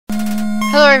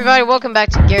Hello everybody, welcome back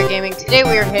to Gear Gaming. Today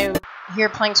we are here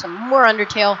playing some more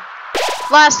Undertale.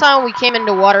 Last time we came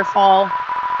into Waterfall,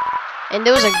 and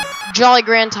there was a jolly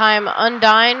grand time.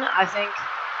 Undyne, I think,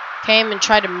 came and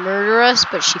tried to murder us,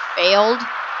 but she failed.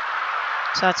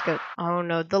 So that's good. Oh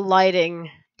no, the lighting.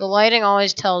 The lighting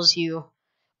always tells you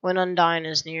when Undyne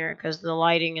is near, because the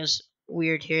lighting is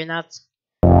weird here, and that's...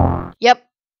 Yep.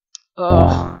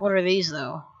 Ugh, what are these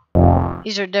though?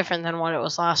 These are different than what it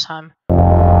was last time.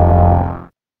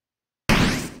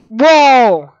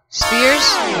 Whoa! Spears?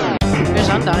 There's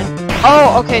Undyne.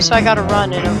 Oh, okay, so I gotta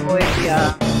run and avoid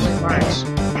the marks.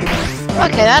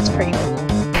 Okay, that's pretty cool.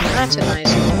 That's a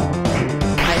nice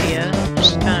idea.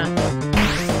 Just kinda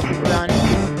run.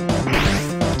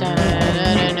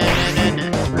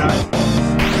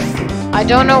 Run. I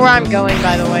don't know where I'm going,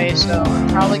 by the way, so I'm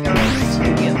probably going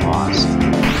to get lost.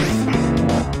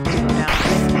 Let's go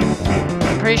down.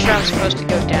 I'm pretty sure I'm supposed to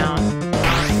go down.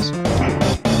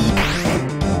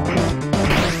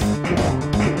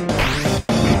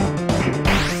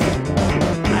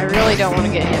 I don't want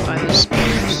to get hit by those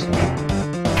spears.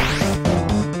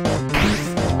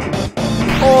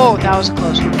 Oh, that was a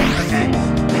close one. Okay.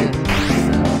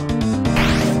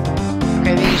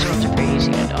 Okay, these ones are pretty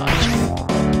easy to dodge.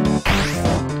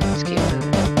 Let's keep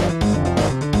moving.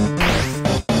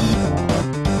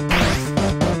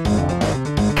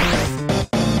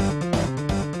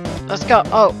 Let's go.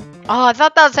 Oh, I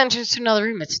thought that was entrance to another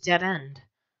room. It's a dead end.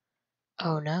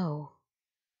 Oh no.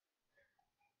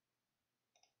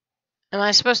 Am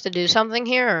I supposed to do something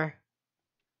here, or?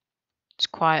 It's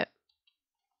quiet.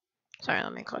 Sorry,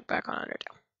 let me click back on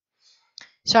Undertale.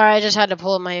 Sorry, I just had to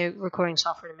pull up my recording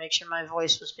software to make sure my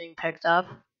voice was being picked up.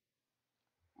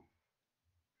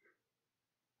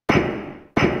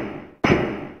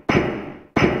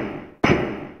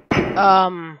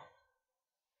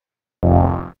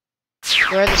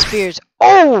 Where are the spears?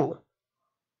 Oh!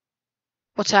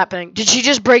 What's happening? Did she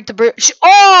just break the bridge?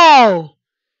 Oh!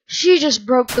 She just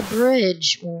broke the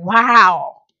bridge.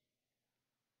 Wow.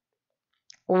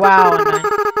 Wow.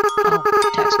 Oh,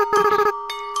 text.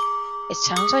 It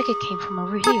sounds like it came from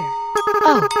over here.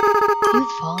 Oh,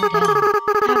 you've fallen down,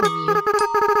 haven't you?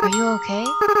 Are you okay?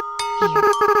 Here,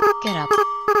 get up.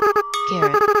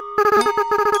 Garrett. Huh?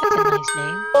 That's a nice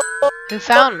name. Who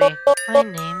found me? My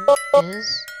name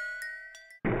is...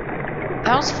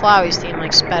 That was Flowey's theme,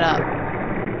 like, sped up.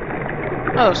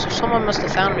 Oh, so someone must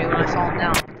have found me when I fallen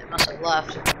down. They must have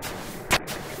left.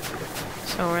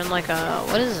 So we're in like a...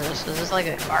 What is this? Is this like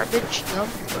a garbage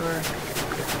dump? Or...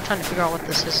 I'm trying to figure out what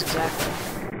this is exactly.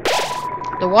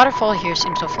 The waterfall here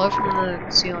seems to flow from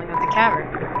the ceiling of the cavern.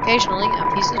 Occasionally,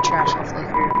 a piece of trash will flow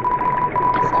through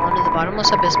and fall into the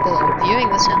bottomless abyss below. Viewing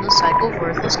this endless cycle of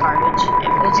worthless garbage,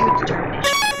 it fills you with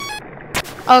determination.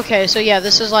 Okay, so yeah,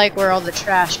 this is like where all the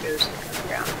trash goes into the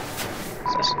ground.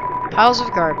 Piles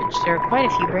of garbage. There are quite a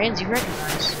few brands you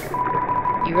recognize.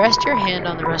 You rest your hand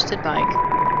on the rusted bike.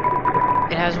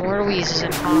 It has more wheezes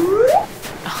and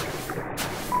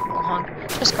honk.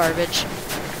 Just garbage.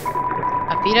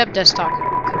 A beat up desktop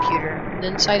computer. The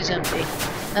inside is empty.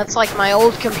 That's like my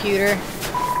old computer.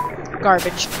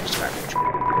 Garbage. Just garbage.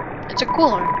 It's a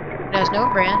cooler. It has no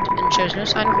brand and shows no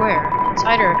sign of wear.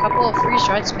 Inside are a couple of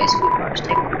freeze-dried space food bars.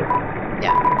 Take one.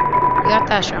 Yeah. You got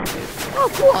that shot. Oh,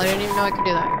 cool. I didn't even know I could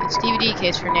do that. It's DVD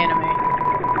case for an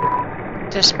anime.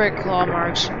 Disparate claw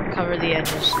marks cover the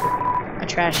edges. A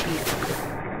trash heap.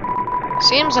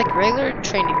 Seems like a regular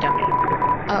training dummy.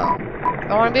 Oh. Do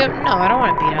I want to beat up? No, I don't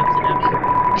want to beat up the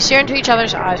dummy. We stare into each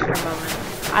other's eyes for a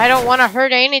moment. I don't want to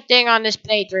hurt anything on this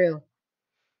playthrough.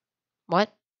 What?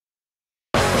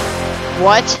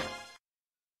 What?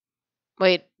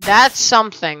 Wait, that's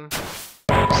something. Is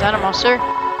that a monster?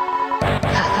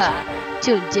 Haha.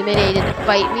 Too intimidated to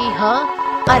fight me, huh?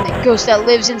 I'm the ghost that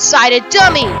lives inside a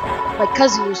dummy! My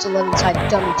cousin used to live inside a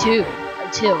dummy too,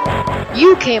 until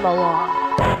you came along.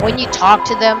 When you talked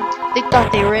to them, they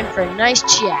thought they were in for a nice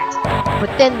chat.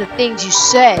 But then the things you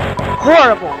said,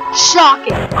 horrible,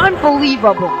 shocking,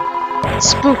 unbelievable, it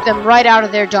spooked them right out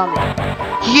of their dummy.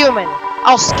 Human,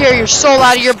 I'll scare your soul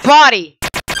out of your body!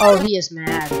 Oh, he is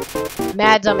mad.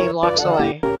 Mad dummy walks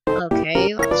away.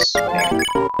 Okay, let's...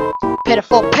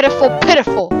 Pitiful, pitiful,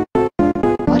 pitiful!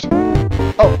 What?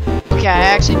 Oh, okay, I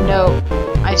actually know.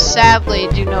 I sadly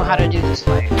do know how to do this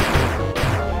fight.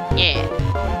 Yeah.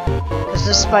 Because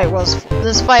this fight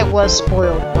was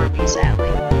spoiled for me, sadly.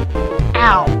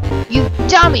 Ow! You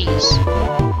dummies!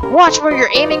 Watch where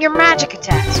you're aiming your magic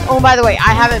attacks! Oh, by the way,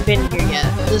 I haven't been here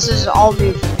yet. This is all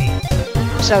new for me.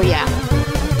 So, yeah.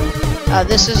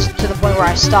 This is to the point where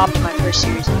I stopped my first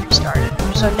series and restarted.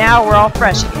 So now we're all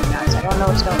fresh again, guys. I don't know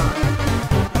what's going on.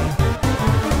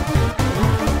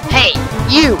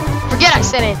 You! Forget I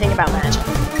said anything about magic.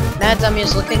 Mad Dummy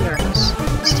is looking nervous.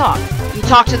 Let's talk. You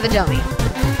talk to the dummy.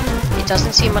 It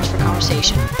doesn't seem much for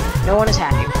conversation. No one is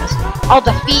happy with this. I'll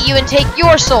defeat you and take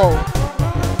your soul!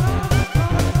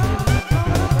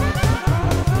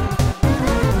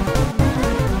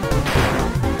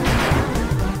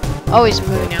 Oh, he's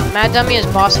moving now. Mad Dummy is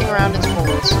bossing around its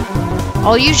bullets.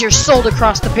 I'll use your soul to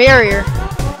cross the barrier.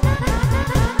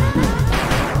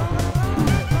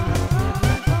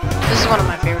 This is one of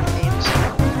my favorite themes.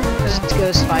 Because it's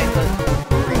Ghost Fight, but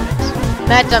remix.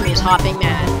 Mad Dummy is hopping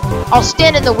mad. I'll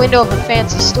stand in the window of a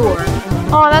fancy store.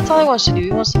 Oh, that's all he wants to do.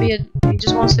 He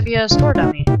just wants to be a store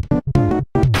dummy.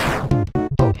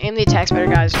 Oh, aim the attacks better,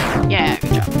 guys. Yeah,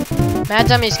 good job. Mad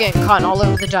Dummy's getting caught all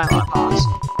over the dialogue box.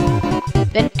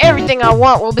 Then everything I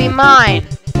want will be mine!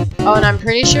 Oh, and I'm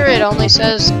pretty sure it only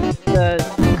says the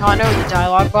content of the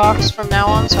dialogue box from now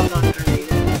on, so I'm not gonna read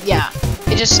it. Yeah,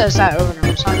 it just says that over and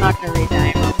over, so I'm not gonna read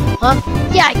that anymore. Huh?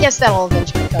 Yeah, I guess that'll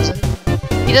avenge my cousin.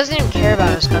 He doesn't even care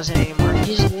about his cousin anymore.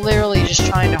 He's literally just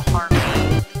trying to harm me.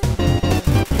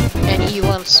 And he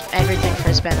wants everything for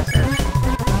his benefit.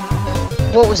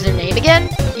 What was their name again?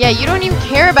 Yeah, you don't even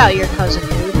care about your cousin,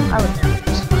 dude. I would never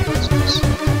use my cousins.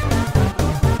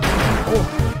 Oh,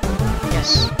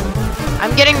 yes.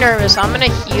 I'm getting nervous. I'm gonna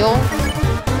heal.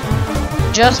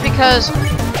 Just because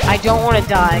I don't want to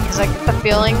die. Because I get the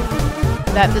feeling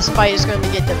that this fight is going to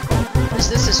get difficult. Is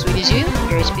this as sweet as you?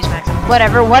 Your HP's maximum.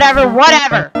 Whatever, whatever,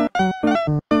 whatever!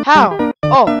 How?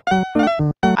 Oh.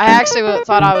 I actually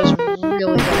thought I was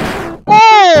really good.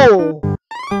 Oh!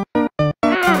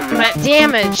 That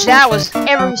damage. That was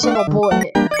every single bullet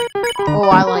hit. Oh,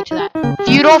 I liked that.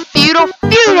 Feudal, feudal,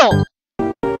 feudal!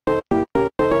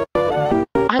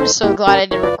 I'm so glad I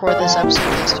didn't record this episode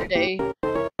yesterday.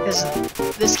 Because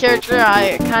this character,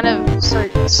 I kind of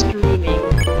started screaming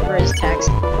for his text.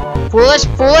 Foolish,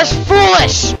 foolish,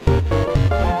 foolish!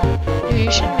 Dude,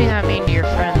 you shouldn't be that mean to your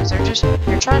friends.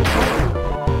 You're trying to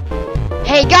help them.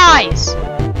 Hey, guys!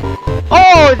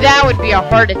 Oh, that would be a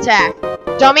heart attack.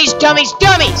 Dummies, dummies,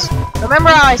 dummies! Remember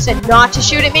how I said not to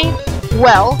shoot at me?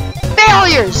 Well,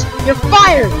 failures! You're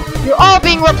fired! You're all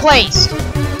being replaced!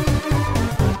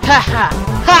 Ha ha!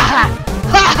 Ha ha!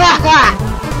 Ha ha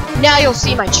ha! Now you'll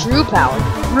see my true power,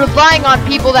 relying on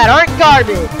people that aren't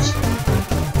garbage!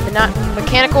 And not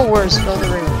mechanical words fill the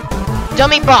room.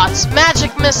 Dummy bots,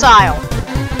 magic missile!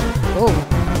 Oh.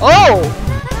 Oh!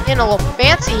 Getting a little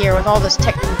fancy here with all this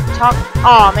talk.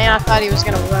 Aw, man, I thought he was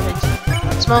gonna run into it.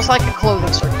 Smells like a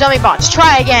clothing store. Dummy bots,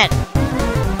 try again!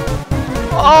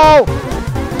 Oh!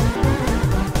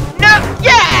 No!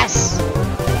 Yes!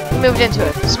 He moved into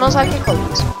it. Smells like a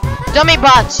clothing store. Dummy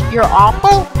bots, you're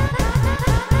awful?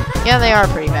 Yeah, they are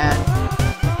pretty bad.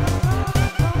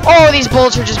 Oh, these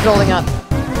bullets are just building up.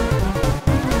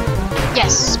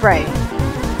 Yes, spray.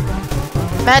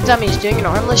 Mad Dummy's doing an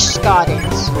armless ska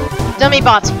dance. Dummy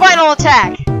bots, final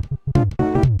attack!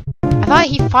 I thought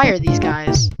he fired these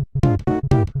guys.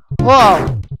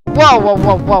 Whoa! Whoa, whoa,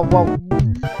 whoa, whoa, whoa.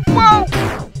 Whoa!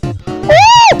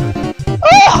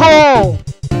 Oh!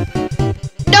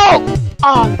 No!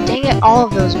 Oh, dang it, all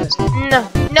of those missed. No,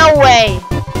 no way!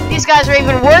 These guys are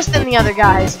even worse than the other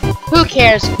guys. Who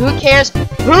cares? Who cares?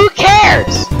 Who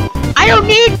cares? I don't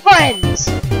need friends!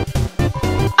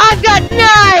 I've got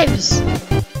knives!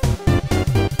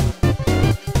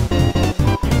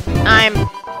 I'm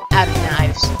out of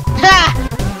knives. Ha!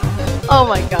 Oh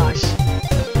my gosh.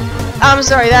 I'm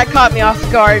sorry, that caught me off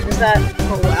guard. Was that?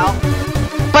 Oh wow.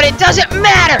 But it doesn't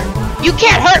matter! You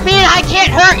can't hurt me and I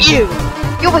can't hurt you!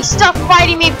 You'll be stuck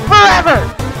fighting me forever!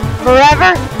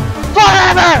 Forever?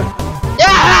 Forever!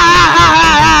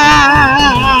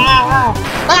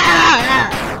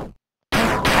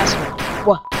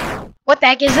 What the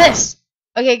heck is this?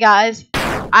 Okay, guys.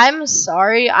 I'm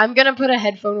sorry. I'm gonna put a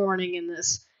headphone warning in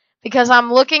this. Because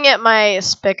I'm looking at my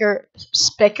speaker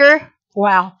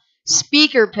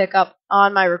pickup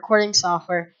on my recording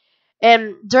software.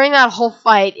 And during that whole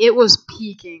fight, it was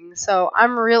peaking. So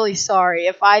I'm really sorry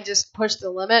if I just pushed the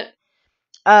limit.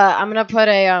 I'm gonna put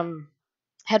a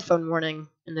headphone warning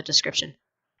in the description.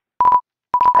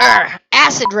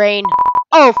 Acid rain.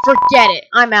 Oh, forget it.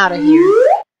 I'm out of here.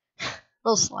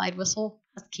 Little slide whistle.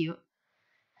 That's cute.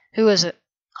 Who is it?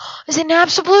 Is it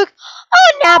Napsablook?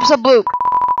 Oh, Napsablook!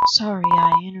 Sorry,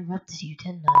 I interrupted you,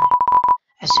 didn't I?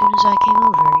 As soon as I came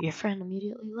over, your friend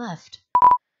immediately left.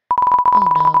 Oh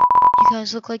no, you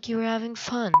guys look like you were having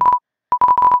fun.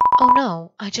 Oh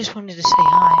no, I just wanted to say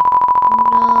hi. Oh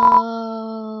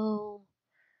no.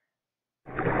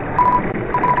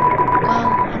 Well,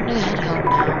 I'm gonna head home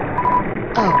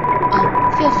now. Oh,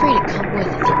 feel free to come with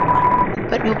if you want,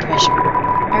 but no pressure.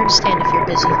 I understand if you're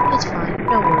busy, it's fine.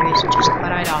 No worries, just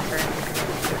thought I'd offer.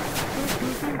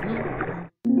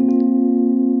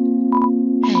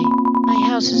 Hey, my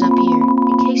house is up here,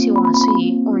 in case you want to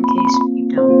see, or in case you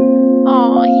don't.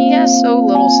 Aw, he has so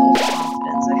little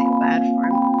self-confidence, I feel bad for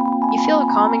him. You feel a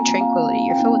calming tranquility,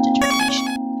 you're filled with determination.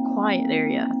 Quiet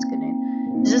area, that's a good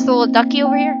name. Is this the little ducky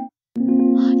over here?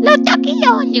 Little ducky,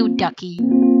 oh, little ducky.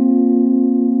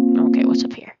 Okay, what's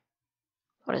up here?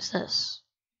 What is this?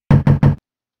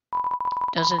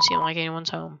 Doesn't seem like anyone's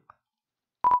home.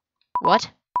 What?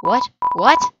 What?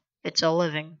 What? It's a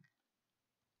living.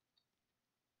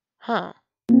 Huh.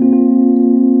 I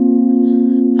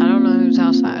don't know whose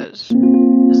house that is.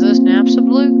 Is this Napsub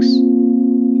Luke's?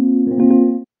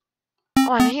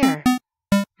 Oh, I'm here.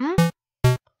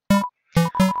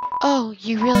 Oh,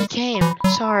 you really came.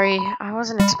 Sorry, I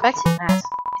wasn't expecting that.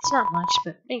 It's not much,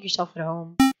 but make yourself at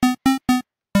home.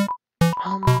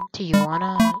 Do you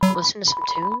wanna listen to some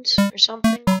tunes or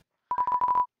something?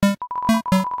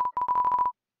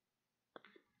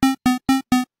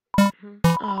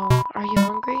 Oh, are you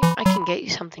hungry? I can get you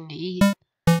something to eat.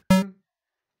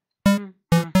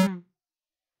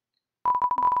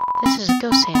 This is a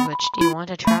ghost sandwich. Do you want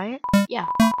to try it? Yeah.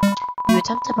 You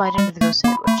attempt to bite into the ghost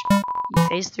sandwich. You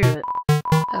phase through it.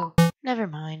 Oh, never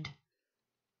mind.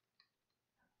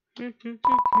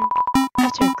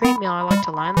 After a great meal, I like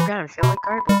to lie on the ground and feel like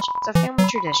garbage. It's a family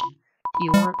tradition. Do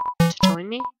you want to join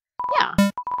me? Yeah.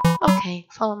 Okay,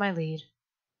 follow my lead.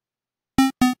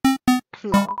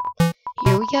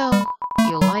 Here we go.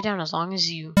 You'll lie down as long as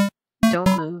you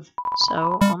don't move.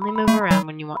 So, only move around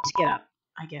when you want to get up,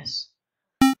 I guess.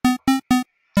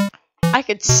 I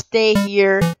could stay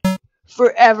here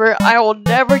forever. I will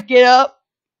never get up.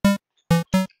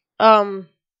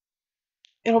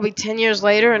 It'll be 10 years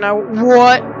later and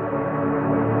what?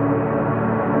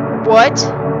 What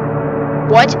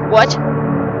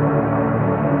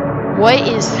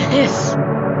is this?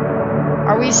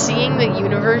 Are we seeing the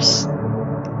universe?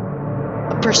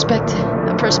 The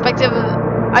perspective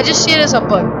of, I just see it as a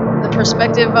book. The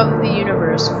perspective of the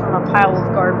universe from a pile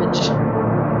of garbage.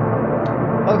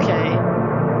 Okay.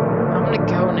 I'm gonna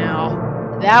go now.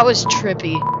 That was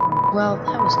trippy. Well,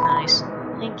 that was nice.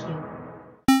 Thank you.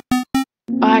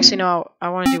 Oh, actually, no. I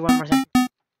want to do one more thing.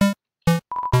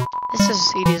 This is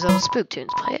CD's little spook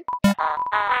tunes. Play it.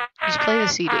 Just play the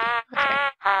CD. Okay.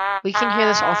 We can hear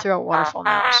this all throughout Waterfall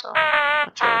now, so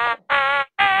that's really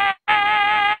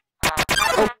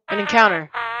cool. Oh, an encounter.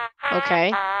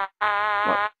 Okay.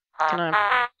 What?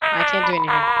 I can't do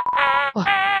anything.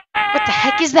 What the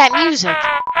heck is that music?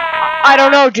 I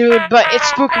don't know, dude, but it's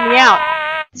spooking me out.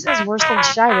 This is worse than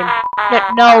Shiren.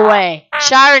 No way.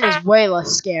 Shiren is way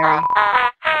less scary.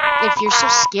 If you're so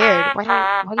scared, why do you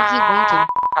keep winking?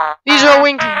 These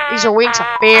are winks of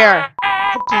fear.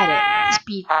 Forget it.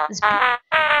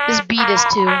 This beat is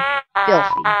too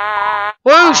filthy.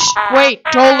 Whoosh! Wait,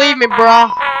 don't leave me,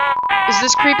 brah. Is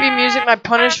this creepy music my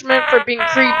punishment for being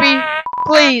creepy?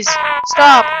 Please,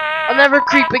 stop. I'll never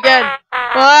creep again.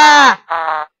 Ah!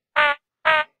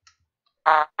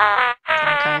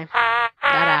 Okay, that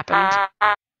happened.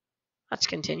 Let's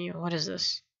continue. What is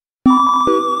this?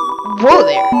 Whoa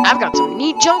there! I've got some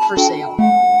neat junk for sale. I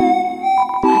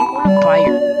don't want to buy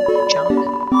your junk.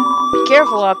 Be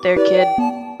careful out there, kid.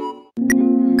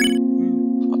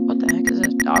 What the heck is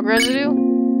this? Dog residue?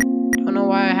 Don't know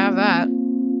why I have that.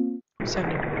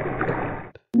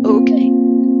 Okay,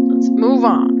 let's move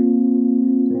on.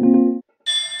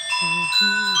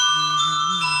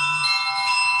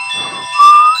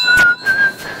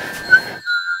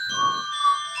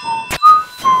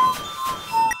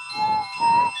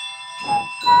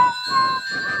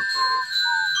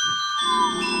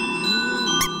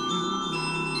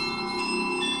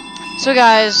 So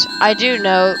guys, I do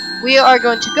know we are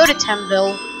going to go to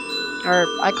Temville, or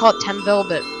I call it Temville,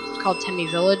 but it's called Temmie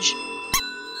Village.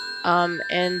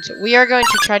 And we are going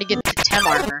to try to get the Tem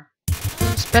armor.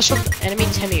 Special enemy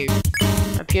Temmie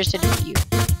appears to defeat you.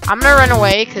 I'm gonna run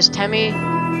away because Temmie,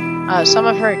 some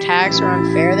of her attacks are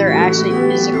unfair. They're actually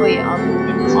physically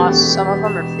impossible. Some of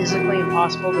them are physically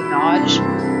impossible to dodge.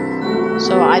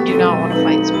 So I do not want to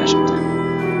fight Special Tem.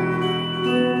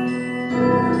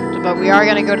 But we are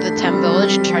going to go to the Tem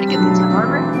Village and try to get the Tem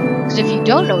armor. Because if you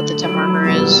don't know what the Tem armor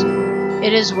is,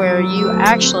 it is where you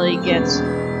actually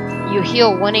you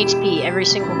heal 1 HP every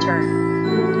single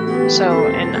turn. So,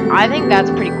 and I think that's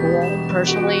pretty cool,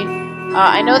 personally.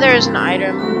 I know there is an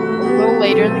item a little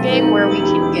later in the game where we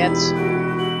can get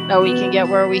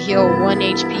where we heal 1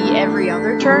 HP every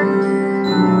other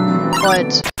turn.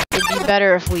 But it'd be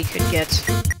better if we could get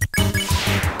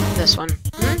this one.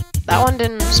 That one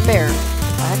didn't spare.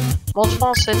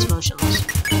 Multiple sits motionless.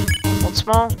 Hold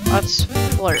small? Let's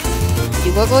flirt.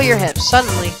 You wiggle your hips.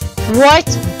 Suddenly. What?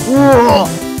 Whoa.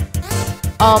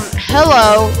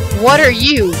 Hello. What are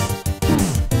you?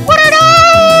 What are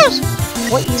those?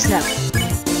 What is that?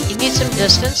 You need some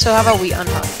distance, so how about we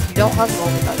unhug? You don't hug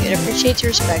only hug. It appreciates your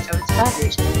respect of its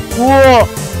boundaries. Whoa.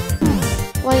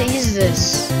 What is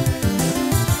this?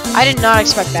 I did not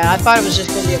expect that. I thought it was just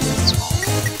going to be a little small.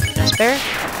 Can I spare?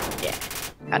 Yeah.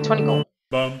 Got 20 gold.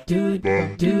 You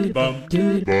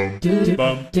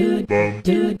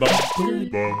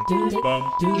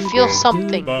feel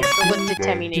something. You feel with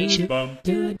determination. I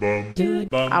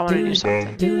want to do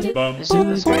something. Is it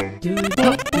this way?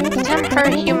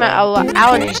 Temporary human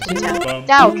allergies to Tem.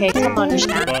 Yeah, okay, Tem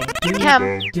understand.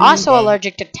 Tem, also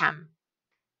allergic to Tem.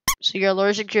 So you're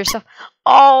allergic to yourself.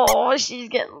 Oh, she's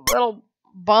getting little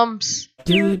bumps.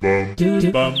 Feeling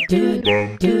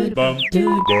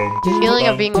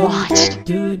of being watched.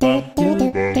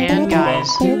 And guys,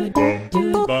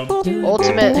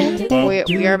 ultimate,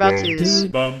 we are about to do this.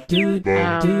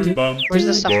 Where's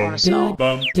the stuff I want to sell?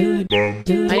 I need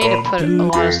to put a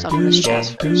lot of stuff in this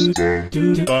chest first. I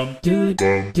need to put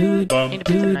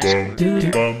the nice cream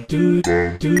in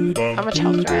there. How much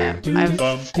health do I have? I have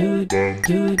 4.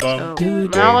 So,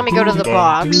 now let me go to the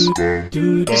box.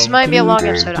 This might be a long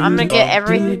episode. I'm gonna get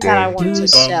everything that I want to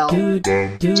sell to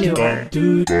her,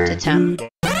 to Tem.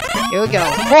 Here we go.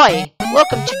 Boy,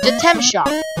 welcome to the Tem shop.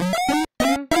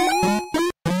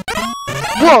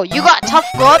 Whoa, you got tough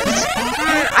gloves?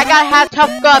 I gotta have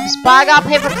tough gloves, but I gotta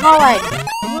pay for college.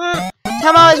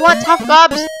 Tem always want tough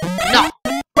gloves? No.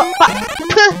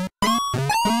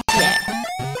 Yeah.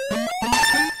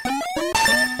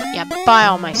 Yeah, buy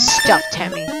all my stuff,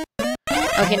 Temmy.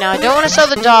 Okay, now I don't want to sell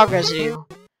the dog residue.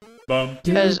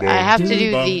 Because I have to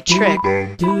do the trick.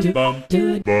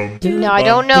 Now I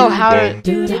don't know how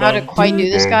to quite do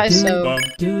this, guys, so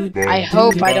I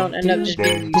hope I don't end up just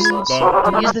being useless.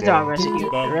 Use the dog residue.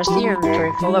 The rest of your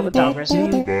inventory filled up with dog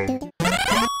residue.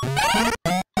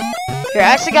 Here,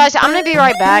 actually, guys, I'm gonna be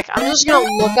right back. I'm just gonna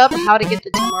look up how to get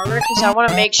the Tem armor because I want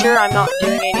to make sure I'm not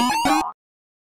doing anything